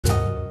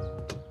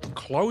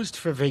closed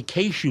for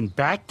vacation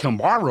back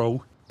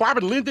tomorrow? Bob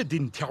and Linda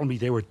didn't tell me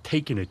they were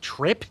taking a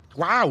trip.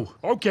 Wow,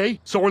 okay,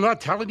 so we're not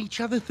telling each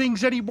other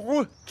things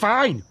anymore?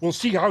 Fine, we'll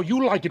see how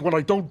you like it when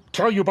I don't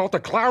tell you about the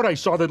cloud I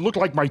saw that looked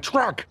like my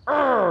truck.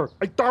 I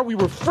thought we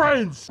were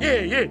friends.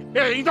 Yeah,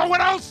 you know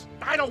what else?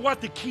 I don't want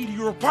the key to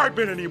your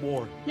apartment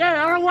anymore.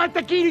 Yeah, I don't want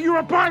the key to your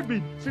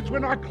apartment, since we're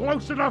not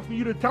close enough for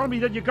you to tell me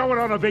that you're going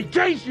on a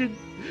vacation.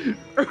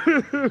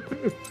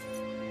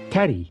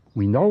 Teddy,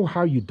 we know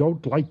how you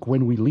don't like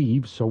when we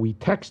leave, so we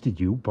texted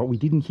you, but we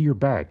didn't hear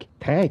back.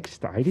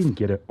 Text? I didn't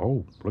get it.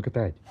 Oh, look at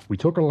that. We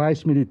took a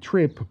last-minute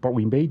trip, but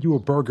we made you a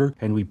burger,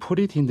 and we put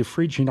it in the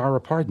fridge in our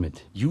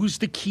apartment. Use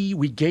the key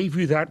we gave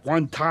you that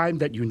one time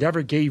that you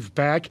never gave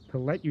back to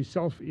let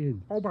yourself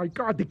in. Oh my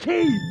God, the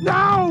key!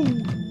 No!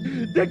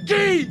 The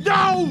key!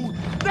 No!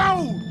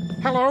 No!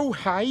 Hello,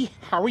 hi,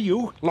 how are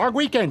you? Long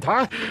weekend,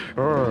 huh?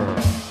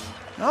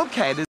 Okay,